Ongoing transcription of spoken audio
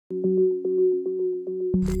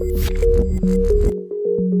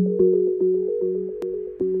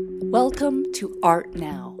Welcome to Art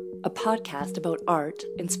Now, a podcast about art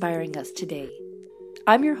inspiring us today.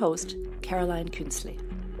 I'm your host, Caroline Künzle.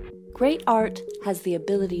 Great art has the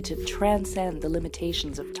ability to transcend the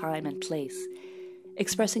limitations of time and place,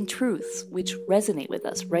 expressing truths which resonate with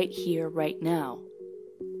us right here, right now.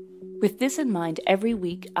 With this in mind, every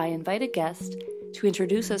week I invite a guest to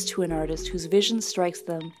introduce us to an artist whose vision strikes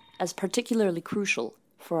them as particularly crucial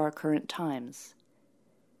for our current times.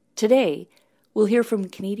 Today, we'll hear from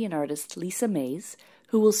Canadian artist Lisa Mays,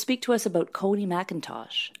 who will speak to us about Coney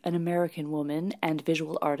McIntosh, an American woman and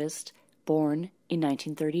visual artist born in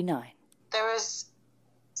 1939. There was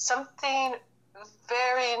something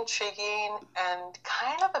very intriguing and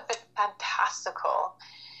kind of a bit fantastical.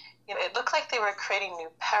 It looked like they were creating new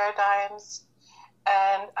paradigms,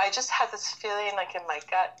 and I just had this feeling like in my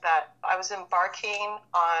gut that I was embarking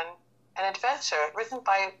on an adventure written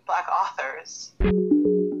by Black authors.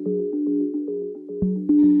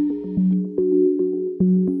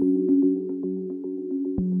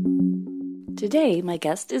 Today, my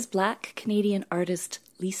guest is Black Canadian artist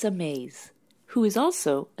Lisa Mays, who is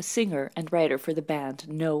also a singer and writer for the band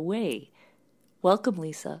No Way. Welcome,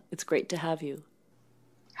 Lisa. It's great to have you.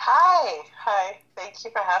 Hi. Thank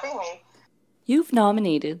you for having me. You've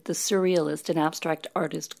nominated the surrealist and abstract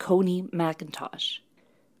artist Coney McIntosh.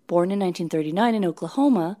 Born in 1939 in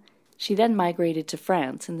Oklahoma, she then migrated to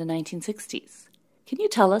France in the 1960s. Can you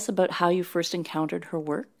tell us about how you first encountered her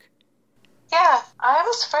work? Yeah, I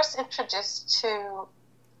was first introduced to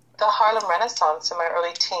the Harlem Renaissance in my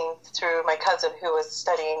early teens through my cousin who was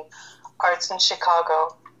studying arts in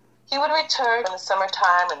Chicago. He would return in the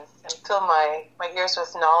summertime and fill my ears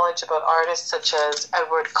with knowledge about artists such as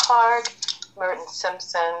Edward Clark, Merton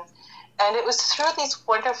Simpson, and it was through these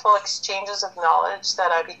wonderful exchanges of knowledge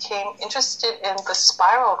that I became interested in the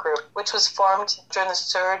Spiral Group, which was formed during the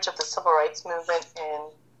surge of the Civil Rights Movement in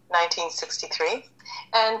 1963.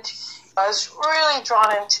 And I was really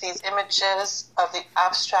drawn into these images of the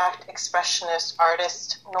Abstract Expressionist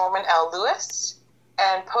Artist Norman L. Lewis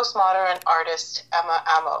and postmodern artist Emma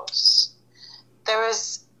Amos. There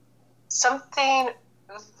was something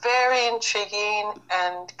very intriguing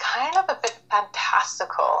and kind of a bit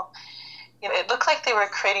fantastical. It looked like they were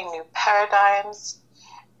creating new paradigms,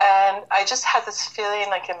 and I just had this feeling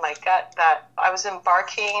like in my gut that I was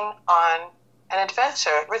embarking on an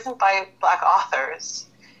adventure written by Black authors.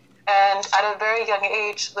 And at a very young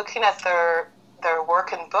age, looking at their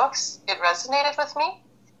work and books, it resonated with me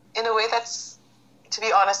in a way that's, to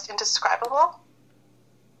be honest, indescribable.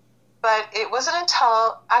 But it wasn't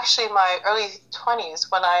until actually my early 20s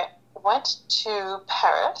when I went to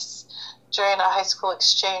Paris during a high school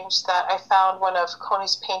exchange that I found one of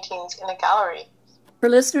Coney's paintings in a gallery. For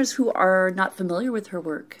listeners who are not familiar with her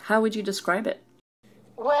work, how would you describe it?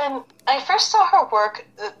 When I first saw her work,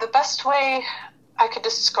 the best way I could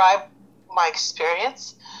describe my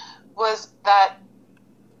experience was that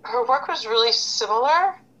her work was really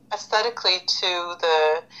similar aesthetically to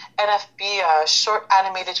the NFB short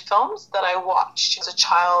animated films that I watched as a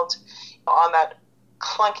child on that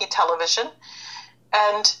clunky television.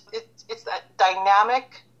 And it's that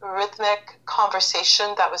dynamic, rhythmic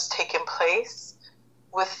conversation that was taking place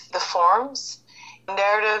with the forms,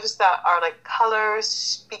 narratives that are like colors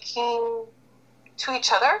speaking to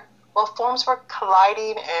each other while forms were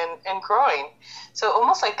colliding and growing. So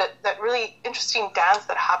almost like that really interesting dance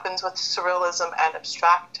that happens with surrealism and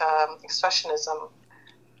abstract expressionism.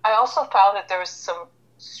 I also found that there was some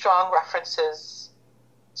strong references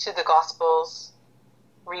to the Gospels,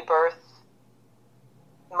 rebirth,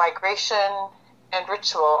 migration, and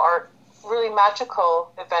ritual are really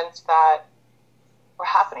magical events that were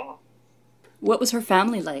happening. What was her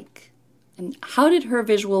family like? And how did her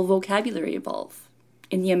visual vocabulary evolve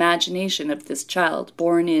in the imagination of this child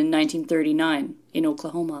born in 1939 in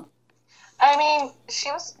Oklahoma? I mean, she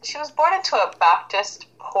was born into a Baptist,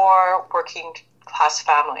 poor, working class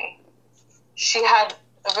family. She had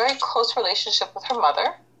a very close relationship with her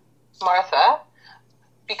mother, Martha,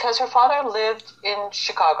 because her father lived in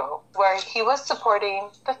Chicago, where he was supporting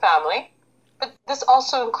the family. But this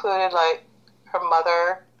also included, like, her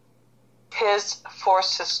mother, his 4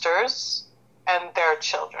 sisters, and their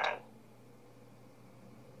children.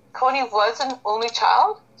 Coney was an only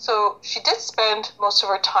child, so she did spend most of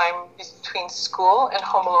her time between school and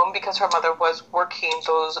home alone because her mother was working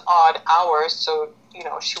those odd hours, so,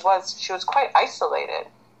 she was quite isolated.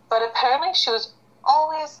 But apparently she was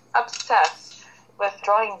always obsessed with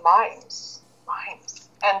drawing mimes,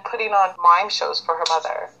 and putting on mime shows for her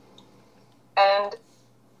mother. And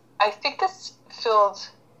I think this filled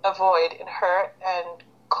a void in her and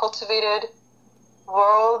cultivated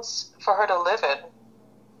worlds for her to live in,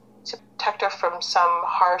 to protect her from some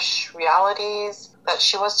harsh realities that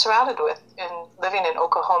she was surrounded with in living in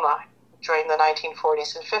Oklahoma during the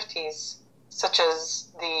 1940s and 50s, such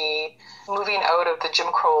as the moving out of the Jim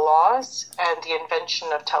Crow laws and the invention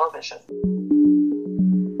of television.